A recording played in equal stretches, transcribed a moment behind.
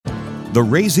The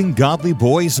Raising Godly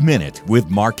Boys Minute with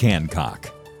Mark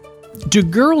Hancock. Do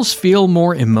girls feel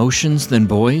more emotions than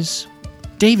boys?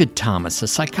 David Thomas, a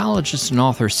psychologist and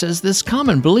author, says this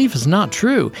common belief is not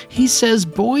true. He says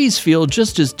boys feel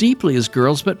just as deeply as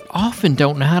girls, but often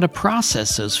don't know how to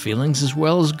process those feelings as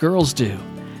well as girls do.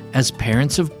 As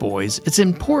parents of boys, it's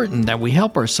important that we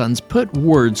help our sons put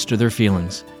words to their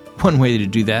feelings. One way to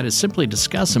do that is simply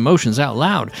discuss emotions out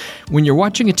loud. When you're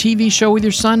watching a TV show with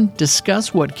your son,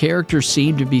 discuss what characters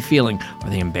seem to be feeling. Are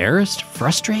they embarrassed?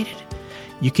 Frustrated?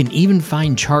 You can even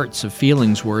find charts of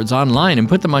feelings words online and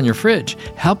put them on your fridge.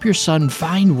 Help your son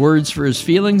find words for his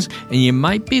feelings, and you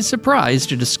might be surprised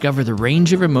to discover the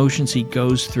range of emotions he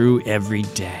goes through every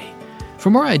day.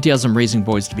 For more ideas on raising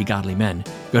boys to be godly men,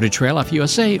 go to Trail Life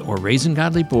USA or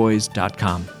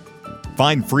raisinggodlyboys.com.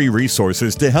 Find free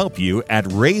resources to help you at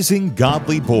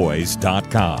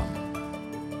raisinggodlyboys.com.